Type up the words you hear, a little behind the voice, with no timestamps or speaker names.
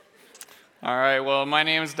All right, well, my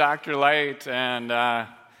name is Dr. Light, and I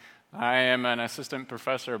am an assistant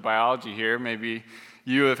professor of biology here. Maybe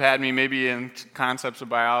you have had me maybe in concepts of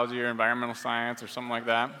biology or environmental science or something like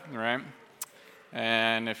that, right?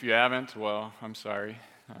 And if you haven't, well, I'm sorry.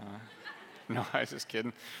 No, I was just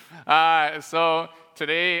kidding. So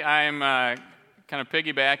today I'm kind of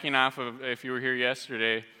piggybacking off of, if you were here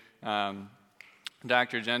yesterday,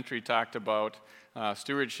 Dr. Gentry talked about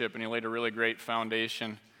stewardship, and he laid a really great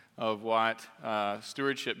foundation of what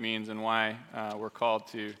stewardship means and why we're called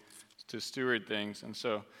to steward things. And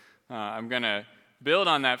so I'm going to build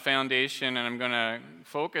on that foundation, and I'm going to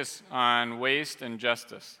focus on waste and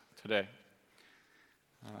justice today.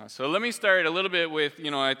 So let me start a little bit with,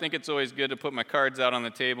 I think it's always good to put my cards out on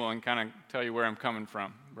the table and kind of tell you where I'm coming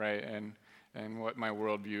from, right, and what my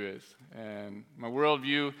worldview is. And my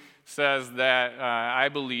worldview says that I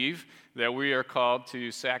believe that we are called to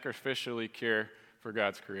sacrificially care for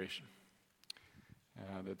God's creation.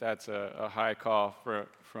 That's a high call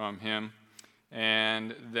from Him.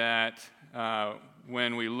 And that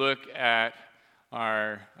when we look at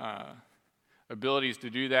our abilities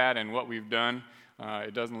to do that and what we've done,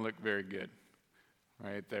 it doesn't look very good,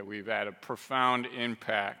 right? That we've had a profound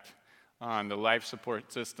impact on the life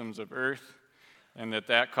support systems of Earth, and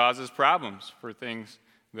that causes problems for things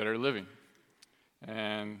that are living.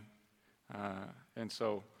 And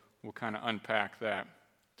so we'll kind of unpack that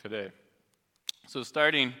today. So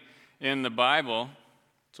starting in the Bible,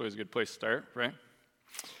 it's always a good place to start, right?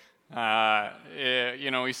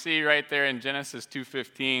 We see right there in Genesis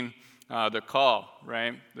 2:15 the call,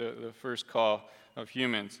 right? The first call of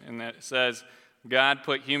humans, and that says God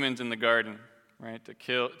put humans in the garden, right?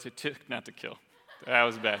 Not to kill. That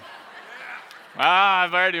was bad.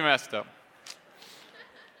 I've already messed up.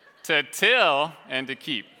 To till and to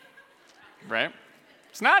keep, right?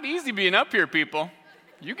 It's not easy being up here, people.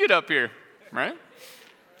 You get up here, right?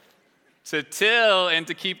 To till and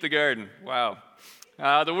to keep the garden. Wow.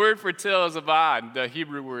 The word for till is avad. The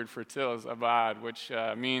Hebrew word for till is avad, which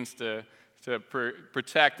means to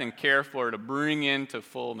protect and care for, to bring into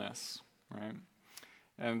fullness, right?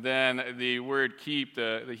 And then the word keep,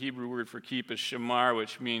 the Hebrew word for keep is shamar,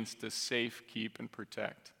 which means to safe keep and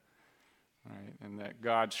protect. Right, and that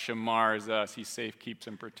God shamars us, He safe keeps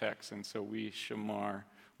and protects, and so we shamar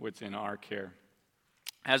what's in our care.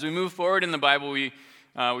 As we move forward in the Bible, we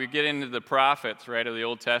get into the prophets, right, of the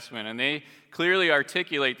Old Testament, and they clearly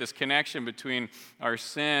articulate this connection between our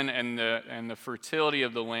sin and the fertility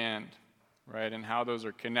of the land, right, and how those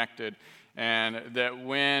are connected, and that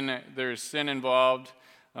when there's sin involved,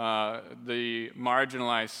 the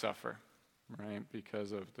marginalized suffer, right,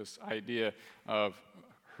 because of this idea of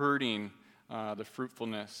hurting the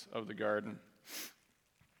fruitfulness of the garden.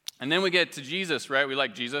 And then we get to Jesus, right? We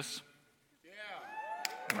like Jesus.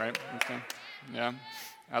 Yeah. Right? Okay. Yeah.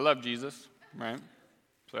 I love Jesus, right?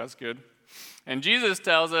 So that's good. And Jesus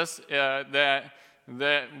tells us that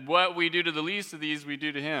what we do to the least of these, we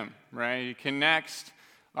do to Him, right? He connects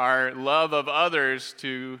our love of others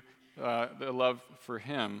to the love for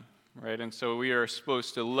Him, right? And so we are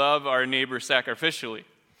supposed to love our neighbor sacrificially,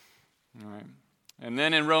 right? And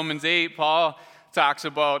then in Romans 8, Paul talks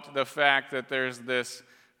about the fact that there's this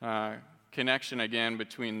connection again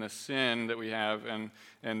between the sin that we have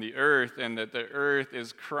and the earth, and that the earth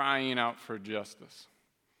is crying out for justice,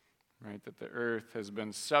 right? That the earth has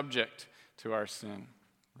been subject to our sin,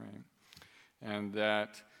 right? And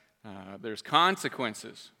that there's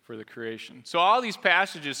consequences for the creation. So all these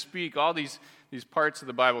passages speak, all these parts of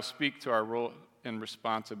the Bible speak to our role and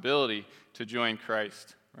responsibility to join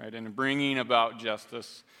Christ, right, and bringing about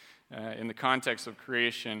justice in the context of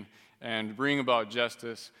creation, and bring about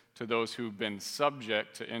justice to those who've been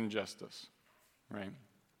subject to injustice, right?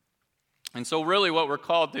 And so really what we're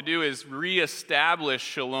called to do is reestablish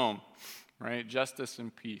shalom, right, justice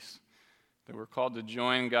and peace. That we're called to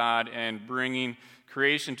join God and bringing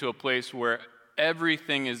creation to a place where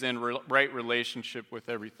everything is in right relationship with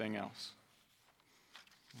everything else.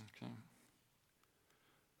 Okay.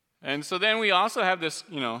 And so then we also have this,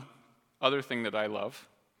 other thing that I love,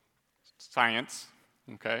 science,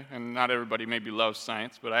 okay? And not everybody maybe loves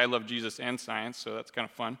science, but I love Jesus and science, so that's kind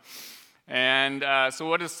of fun. And so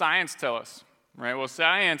what does science tell us, right? Well,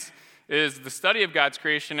 science is the study of God's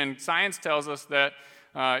creation, and science tells us that,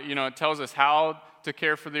 it tells us how to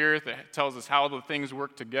care for the earth. It tells us how the things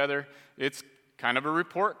work together. It's kind of a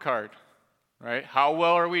report card, right? How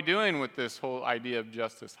well are we doing with this whole idea of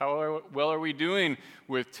justice? How well are we doing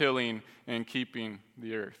with tilling and keeping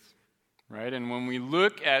the earth, right? And when we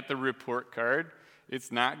look at the report card,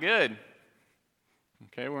 it's not good.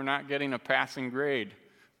 Okay, we're not getting a passing grade.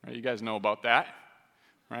 Right? You guys know about that,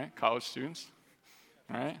 right? College students,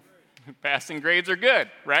 right? Passing grades are good,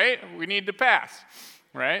 right? We need to pass,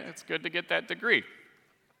 right? It's good to get that degree.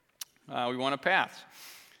 We want to pass,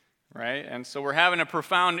 right? And so we're having a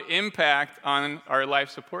profound impact on our life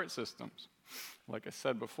support systems, like I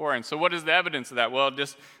said before. And so what is the evidence of that? Well,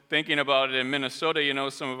 just thinking about it in Minnesota,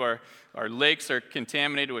 some of our lakes are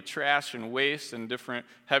contaminated with trash and waste and different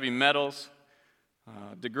heavy metals.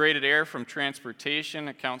 Degraded air from transportation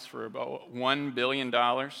accounts for about $1 billion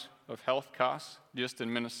of health costs just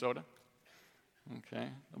in Minnesota. Okay,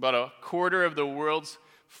 about a quarter of the world's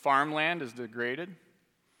farmland is degraded,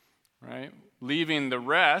 right? Leaving the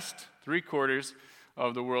rest, 3/4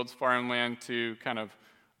 of the world's farmland, to kind of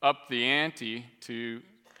up the ante to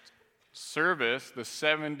service the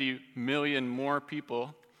 70 million more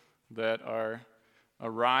people that are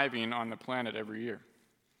arriving on the planet every year,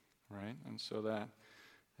 right? And so that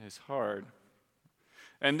is hard.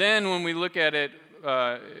 And then when we look at it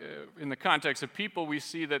in the context of people, we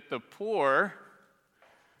see that the poor,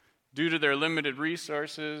 due to their limited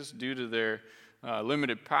resources, due to their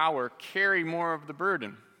limited power, carry more of the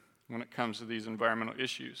burden when it comes to these environmental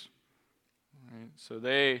issues. Right? So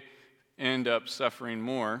they end up suffering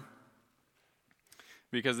more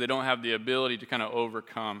because they don't have the ability to kind of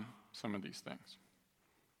overcome some of these things.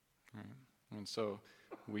 Right? And so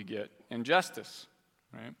we get injustice.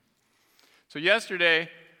 Right? So yesterday,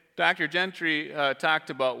 Dr. Gentry talked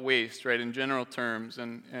about waste, right, in general terms,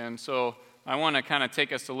 and so I want to kind of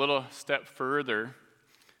take us a little step further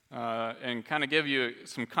and kind of give you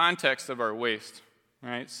some context of our waste,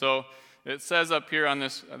 right? So it says up here on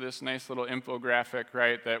this nice little infographic,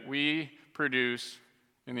 right, that we produce,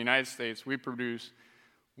 in the United States, we produce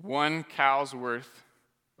 1 cow's worth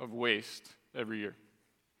of waste every year,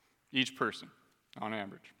 each person, on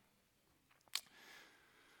average.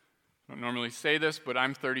 I don't normally say this, but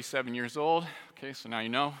I'm 37 years old, okay, so now you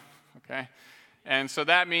know, okay? And so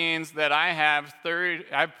that means that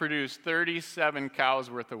I've produced 37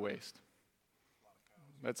 cows worth of waste.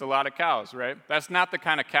 That's a lot of cows, right? That's not the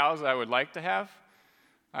kind of cows I would like to have.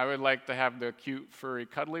 I would like to have the cute, furry,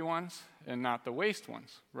 cuddly ones and not the waste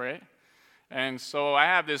ones, right? And so I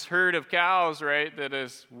have this herd of cows, right, that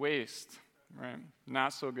is waste, right?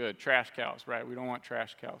 Not so good. Trash cows, right? We don't want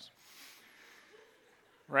trash cows.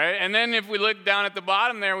 Right? And then if we look down at the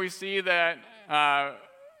bottom there, we see that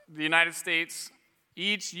the United States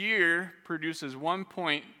each year produces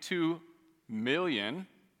 1.2 million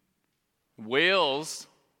whales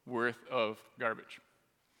worth of garbage.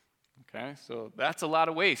 Okay, so that's a lot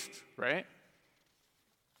of waste, right?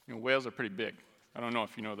 Whales are pretty big. I don't know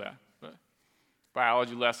if you know that, but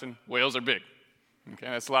biology lesson, whales are big. Okay,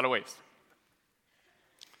 that's a lot of waste.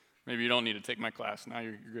 Maybe you don't need to take my class. Now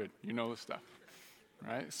you're good. You know the stuff.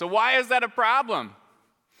 Right? So why is that a problem?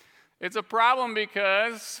 It's a problem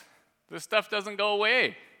because the stuff doesn't go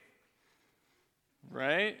away,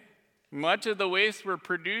 right? Much of the waste we're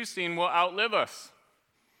producing will outlive us,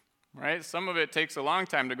 right? Some of it takes a long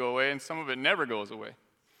time to go away, and some of it never goes away,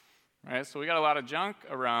 right? So we got a lot of junk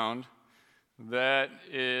around that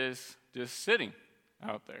is just sitting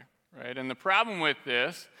out there, right? And the problem with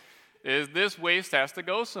this is this waste has to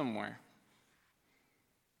go somewhere.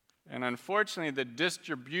 And unfortunately, the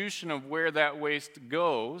distribution of where that waste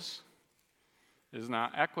goes is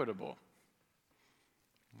not equitable.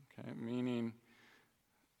 Okay, meaning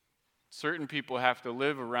certain people have to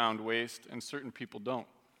live around waste and certain people don't.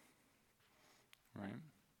 Right?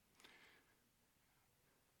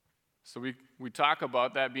 So we talk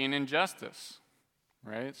about that being injustice.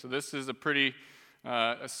 Right? So this is a pretty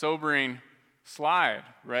a sobering slide,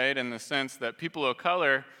 right? In the sense that people of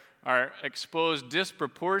color are exposed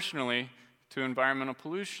disproportionately to environmental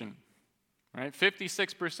pollution, right?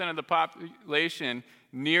 56% of the population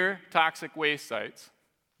near toxic waste sites.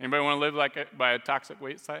 Anybody want to live by a toxic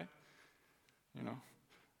waste site?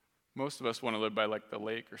 Most of us want to live by like the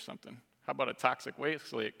lake or something. How about a toxic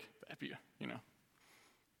waste lake? That'd be,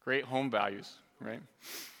 great home values, right?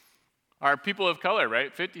 Are people of color,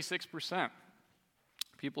 right? 56%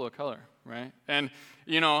 people of color, right? And,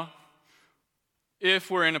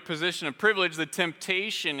 if we're in a position of privilege, the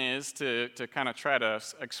temptation is to kind of try to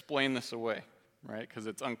explain this away, right? Because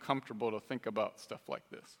it's uncomfortable to think about stuff like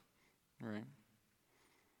this, right?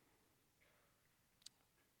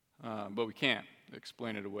 But we can't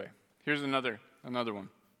explain it away. Here's another one.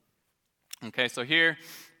 Okay, so here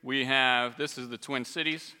we have, this is the Twin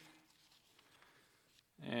Cities,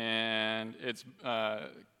 and it's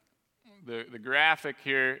the graphic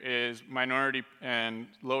here is minority and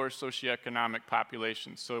lower socioeconomic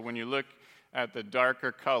populations. So when you look at the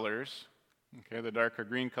darker colors, okay, the darker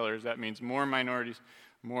green colors, that means more minorities,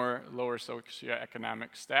 more lower socioeconomic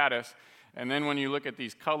status. And then when you look at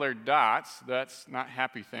these colored dots, that's not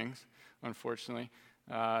happy things, unfortunately.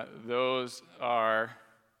 Those are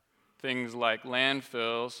things like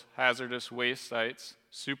landfills, hazardous waste sites,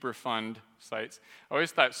 Superfund sites. I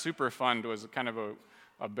always thought Superfund was kind of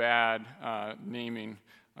a bad naming.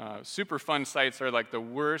 Superfund sites are like the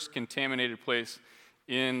worst contaminated place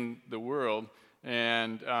in the world,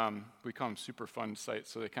 and we call them Superfund sites,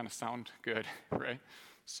 so they kind of sound good, right?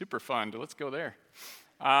 Superfund, let's go there.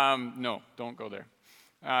 No, don't go there.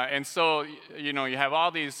 And so, you have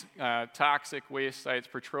all these toxic waste sites,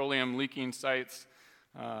 petroleum leaking sites,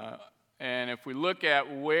 and if we look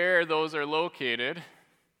at where those are located,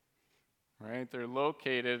 right, they're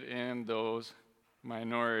located in those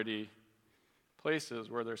minority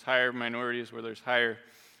places where there's higher minorities, where there's higher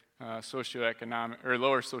socioeconomic or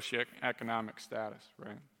lower socioeconomic status,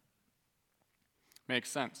 right?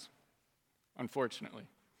 Makes sense, unfortunately,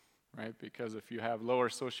 right? Because if you have lower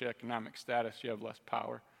socioeconomic status, you have less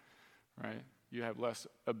power, right? You have less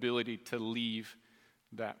ability to leave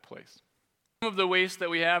that place. Some of the waste that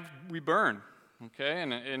we have, we burn, okay?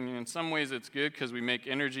 And in some ways it's good because we make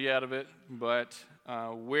energy out of it, but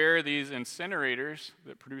where these incinerators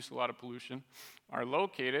that produce a lot of pollution are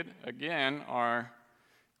located, again, are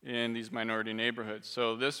in these minority neighborhoods.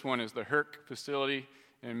 So this one is the HERC facility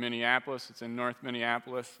in Minneapolis. It's in North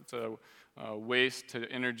Minneapolis. It's a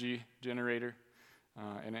waste-to-energy generator.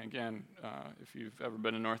 And again, if you've ever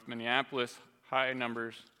been to North Minneapolis, high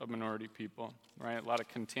numbers of minority people, right? A lot of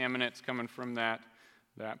contaminants coming from that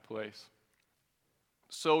place.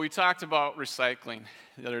 So we talked about recycling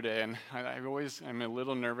the other day, and I'm a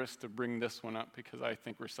little nervous to bring this one up because I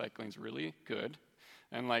think recycling is really good.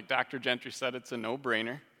 And like Dr. Gentry said, it's a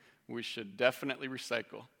no-brainer. We should definitely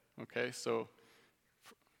recycle, okay? So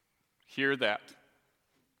hear that.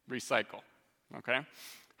 Recycle, okay?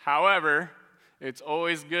 However, it's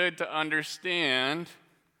always good to understand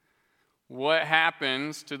what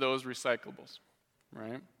happens to those recyclables,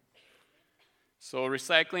 right? So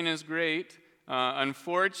recycling is great.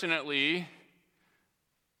 Unfortunately,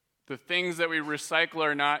 the things that we recycle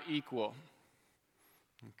are not equal,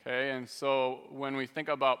 okay? And so when we think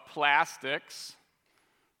about plastics,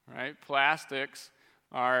 right, plastics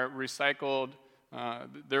are recycled,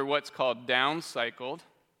 they're what's called downcycled.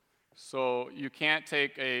 So you can't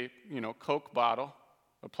take a, Coke bottle,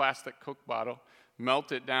 a plastic Coke bottle,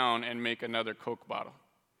 melt it down and make another Coke bottle,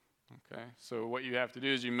 okay? So what you have to do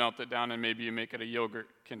is you melt it down and maybe you make it a yogurt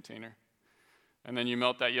container. And then you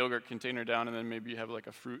melt that yogurt container down and then maybe you have like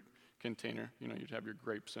a fruit container. You'd have your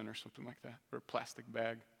grapes in or something like that, or a plastic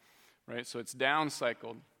bag, right? So it's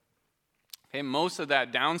downcycled. Okay, most of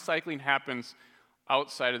that downcycling happens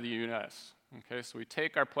outside of the U.S., okay? So we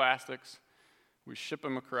take our plastics, we ship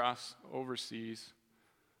them across overseas,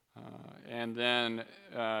 and then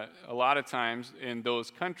a lot of times in those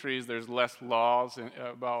countries, there's less laws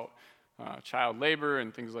about child labor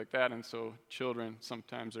and things like that, and so children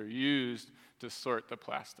sometimes are used to sort the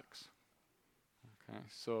plastics. Okay,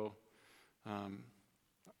 so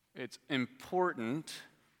it's important,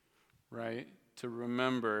 right, to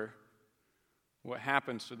remember what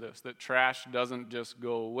happens to this, that trash doesn't just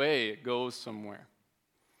go away, it goes somewhere.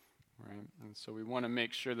 Right? And so we want to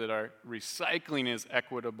make sure that our recycling is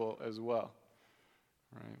equitable as well.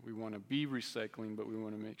 Right? We want to be recycling, but we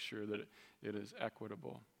want to make sure that it is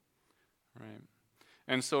equitable. Right?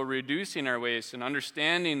 And so reducing our waste and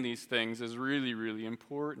understanding these things is really, really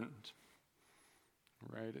important.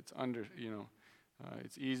 Right? It's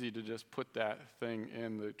it's easy to just put that thing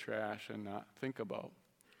in the trash and not think about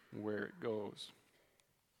where it goes.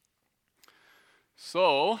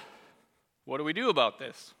 So, what do we do about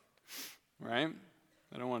this? Right?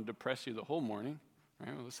 I don't want to depress you the whole morning.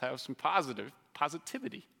 Right? Well, let's have some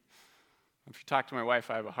positivity. If you talk to my wife,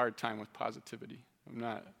 I have a hard time with positivity. I'm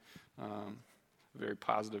not a very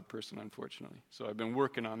positive person, unfortunately. So I've been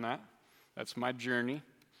working on that. That's my journey,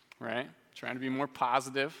 right? Trying to be more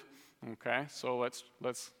positive. Okay? So let's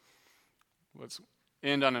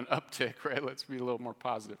end on an uptick, right? Let's be a little more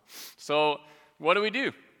positive. So what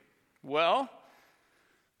do? Well,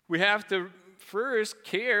 we have to first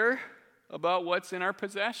care about what's in our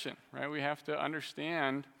possession, right? We have to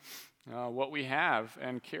understand what we have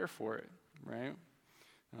and care for it, right?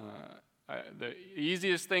 The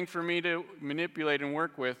easiest thing for me to manipulate and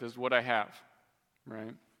work with is what I have,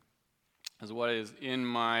 right? Is what is in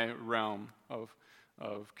my realm of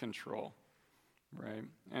control, right?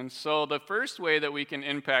 And so the first way that we can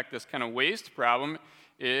impact this kind of waste problem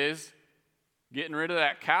is getting rid of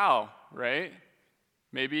that cow, right?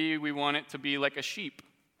 Maybe we want it to be like a sheep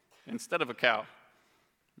instead of a cow,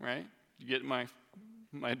 right? You get my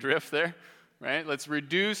my drift there? Right? Let's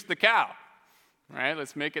reduce the cow. Right?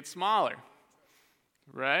 Let's make it smaller.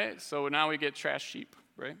 Right? So now we get trash sheep,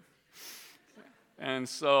 right? And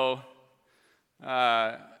so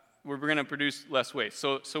we're going to produce less waste.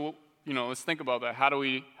 So let's think about that. How do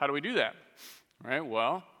we do that? Right?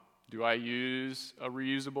 Well, do I use a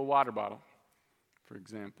reusable water bottle, for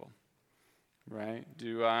example? Right?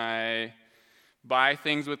 Do I buy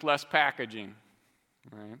things with less packaging?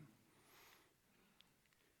 Right?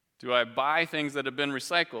 Do I buy things that have been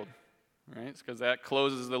recycled? Right? It's because that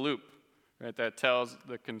closes the loop. Right? That tells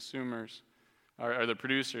the consumers or the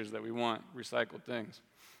producers that we want recycled things.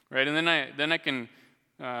 Right? And then I can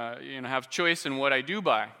have choice in what I do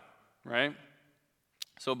buy. Right?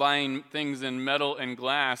 So buying things in metal and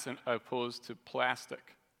glass opposed to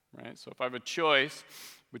plastic. Right? So if I have a choice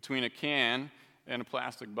between a can and a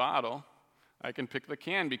plastic bottle, I can pick the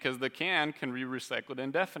can because the can can be recycled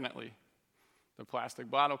indefinitely. The plastic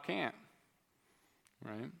bottle can't.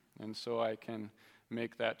 Right? And so I can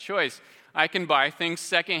make that choice. I can buy things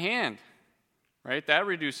secondhand. Right? That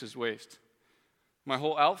reduces waste. My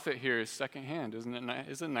whole outfit here is secondhand. Isn't it nice?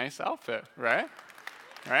 It's a nice outfit, right?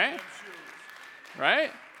 Right?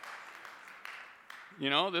 Right?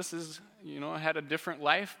 This is, I had a different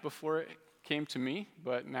life before it came to me,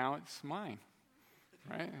 but now it's mine.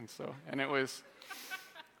 Right? And it was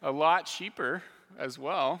a lot cheaper as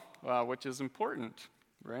well, which is important,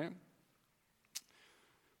 right?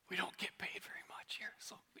 We don't get paid very much here,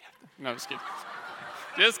 so we have to. No, just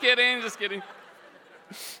kidding. Just kidding.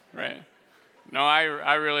 Right? No,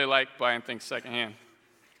 I really like buying things secondhand.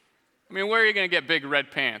 I mean, where are you going to get big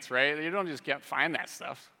red pants, right? You don't just find that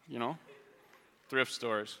stuff, Thrift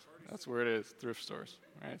stores. That's where it is, thrift stores,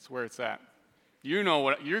 right? It's where it's at.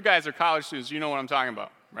 You guys are college students, you know what I'm talking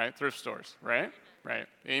about, right? Thrift stores, right? Right.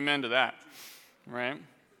 Amen to that, right?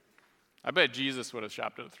 I bet Jesus would have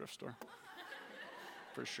shopped at a thrift store,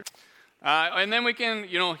 for sure. And then we can,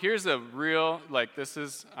 here's a real, this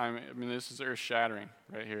is earth-shattering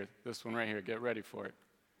right here. This one right here, get ready for it.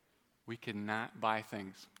 We cannot buy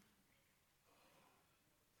things.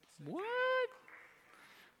 What?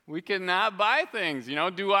 We cannot buy things.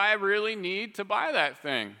 Do I really need to buy that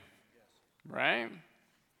thing? Right?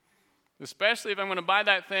 Especially if I'm going to buy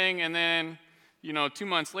that thing and then, 2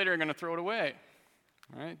 months later I'm going to throw it away.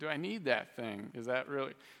 Right? Do I need that thing? Is that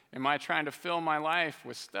really, am I trying to fill my life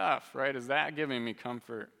with stuff, right? Is that giving me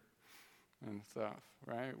comfort and stuff,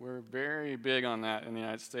 right? We're very big on that in the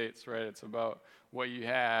United States, right? It's about what you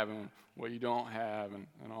have and what you don't have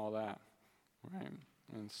and all that, right?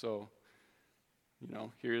 And so,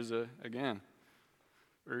 here's again,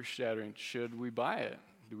 earth-shattering. Should we buy it?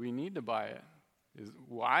 Do we need to buy it?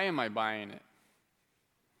 Why am I buying it?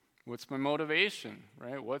 What's my motivation,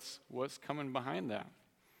 right? What's coming behind that,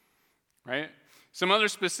 right? Some other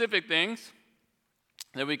specific things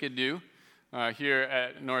that we could do here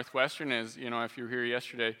at Northwestern is, if you were here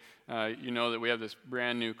yesterday, that we have this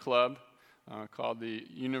brand new club called the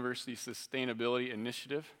University Sustainability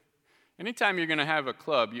Initiative. Anytime you're going to have a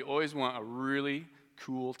club, you always want a really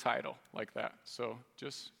cool title like that. So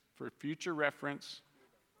just for future reference,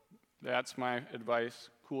 that's my advice,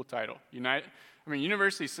 cool title.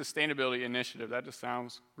 University Sustainability Initiative, that just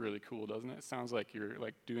sounds really cool, doesn't it? It sounds like you're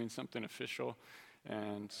doing something official.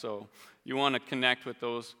 And so you want to connect with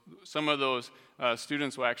those. Some of those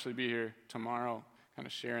students will actually be here tomorrow kind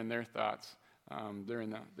of sharing their thoughts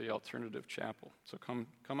during the alternative chapel. So come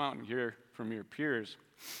out and hear from your peers.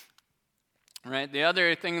 Right. The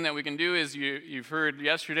other thing that we can do is you've heard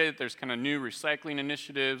yesterday that there's kind of new recycling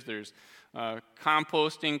initiatives. There's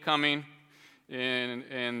composting coming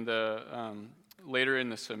in the later in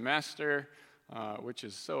the semester, which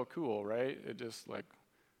is so cool, right? It just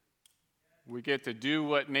we get to do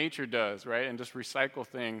what nature does, right? And just recycle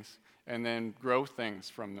things and then grow things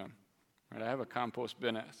from them. Right? I have a compost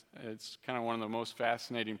bin. It's kind of one of the most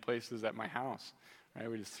fascinating places at my house. Right?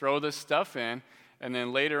 We just throw this stuff in, and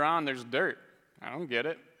then later on there's dirt. I don't get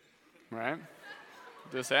it, right?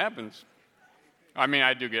 This happens. I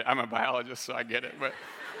do get it. I'm a biologist, so I get it, but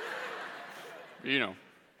you know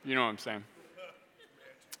what I'm saying.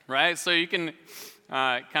 Right? So you can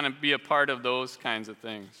kind of be a part of those kinds of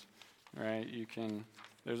things, right?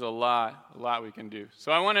 There's a lot we can do.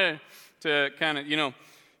 So I wanted to kind of,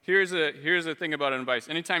 here's the thing about advice.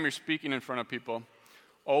 Anytime you're speaking in front of people,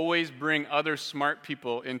 always bring other smart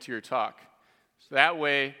people into your talk. So that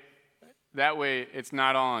way it's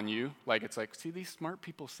not all on you. See, these smart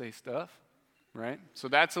people say stuff, right? So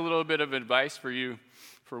that's a little bit of advice for you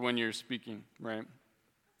for when you're speaking, right?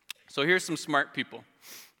 So here's some smart people,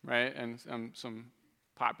 right? And some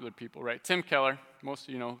popular people, right? Tim Keller, most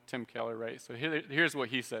of you know Tim Keller, right? So here's what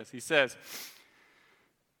he says. He says,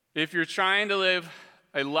 if you're trying to live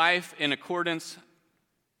a life in accordance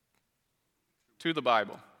to the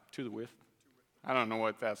Bible, I don't know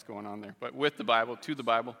what that's going on there, but with the Bible, to the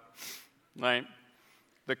Bible, right?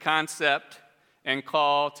 The concept and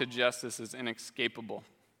call to justice is inescapable.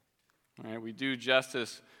 Right? We do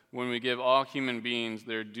justice when we give all human beings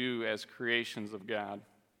their due as creations of God.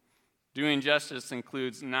 Doing justice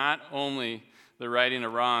includes not only the righting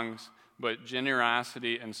of wrongs, but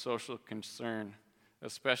generosity and social concern,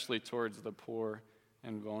 especially towards the poor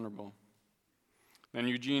and vulnerable. Then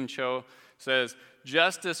Eugene Cho says,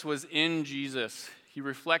 justice was in Jesus. He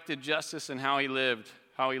reflected justice in how he lived,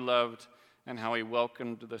 how he loved, and how he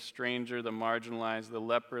welcomed the stranger, the marginalized, the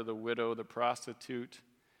leper, the widow, the prostitute,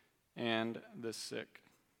 and the sick.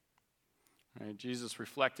 Right? Jesus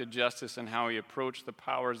reflected justice in how he approached the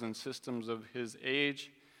powers and systems of his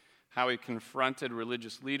age, how he confronted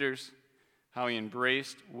religious leaders, how he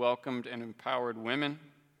embraced, welcomed, and empowered women.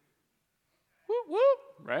 Woo, woo,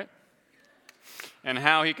 right? And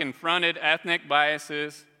how he confronted ethnic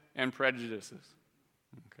biases and prejudices.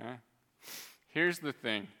 Okay? Here's the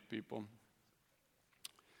thing, people.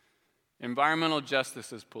 Environmental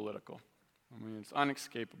justice is political. I mean, it's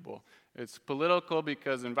inescapable. It's political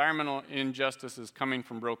because environmental injustice is coming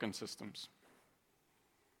from broken systems.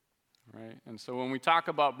 Right? And so when we talk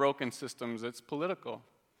about broken systems, it's political.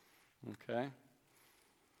 Okay?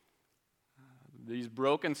 These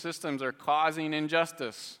broken systems are causing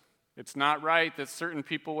injustice. It's not right that certain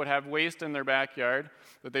people would have waste in their backyard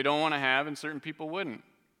that they don't want to have and certain people wouldn't.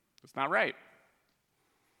 It's not right.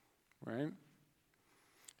 Right?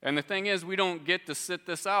 And the thing is, we don't get to sit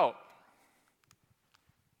this out.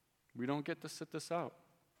 We don't get to sit this out.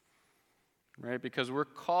 Right? Because we're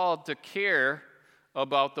called to care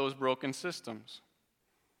about those broken systems.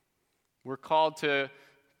 We're called to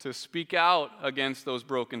speak out against those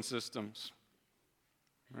broken systems.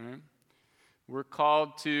 Right? We're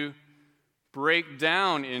called to break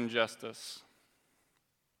down injustice.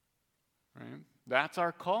 Right? That's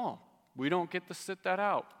our call. We don't get to sit that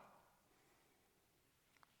out.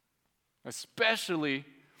 Especially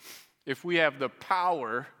if we have the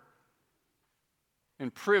power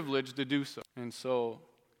and privilege to do so. And so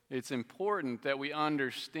it's important that we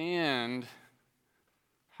understand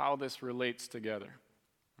how this relates together.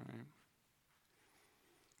 Right?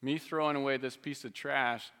 Me throwing away this piece of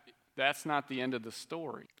trash, that's not the end of the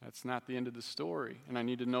story. That's not the end of the story. And I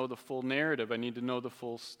need to know the full narrative. I need to know the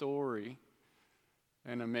full story.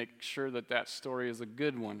 And to make sure that that story is a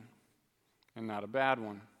good one and not a bad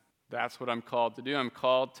one. That's what I'm called to do. I'm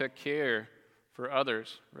called to care for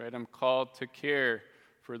others, right? I'm called to care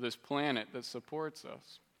for this planet that supports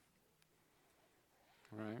us,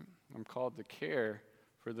 right? I'm called to care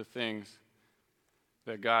for the things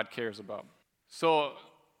that God cares about. So,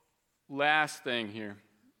 last thing here.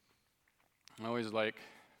 I always like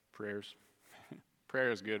prayers.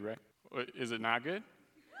 Prayer is good, right? Is it not good?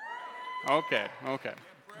 Okay.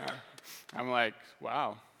 I'm like,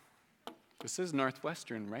 wow. This is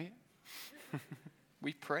Northwestern, right?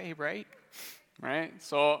 We pray, right? Right?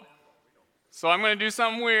 So I'm going to do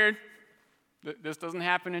something weird. This doesn't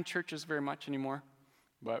happen in churches very much anymore.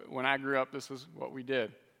 But when I grew up, this is what we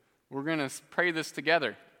did. We're going to pray this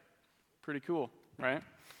together. Pretty cool, right?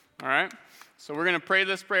 All right? So we're going to pray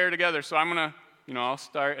this prayer together. So I'm going to, I'll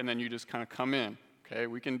start, and then you just kind of come in. Okay?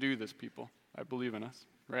 We can do this, people. I believe in us.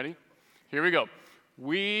 Ready? Here we go.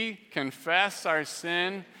 We confess our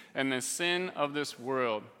sin and the sin of this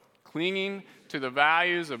world. Clinging to the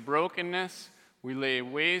values of brokenness, we lay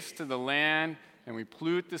waste to the land and we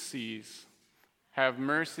pollute the seas. Have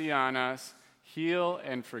mercy on us, heal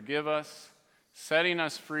and forgive us, setting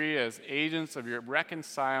us free as agents of your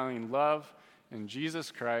reconciling love in Jesus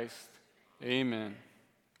Christ. Amen.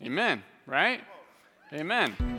 Amen, right? Amen.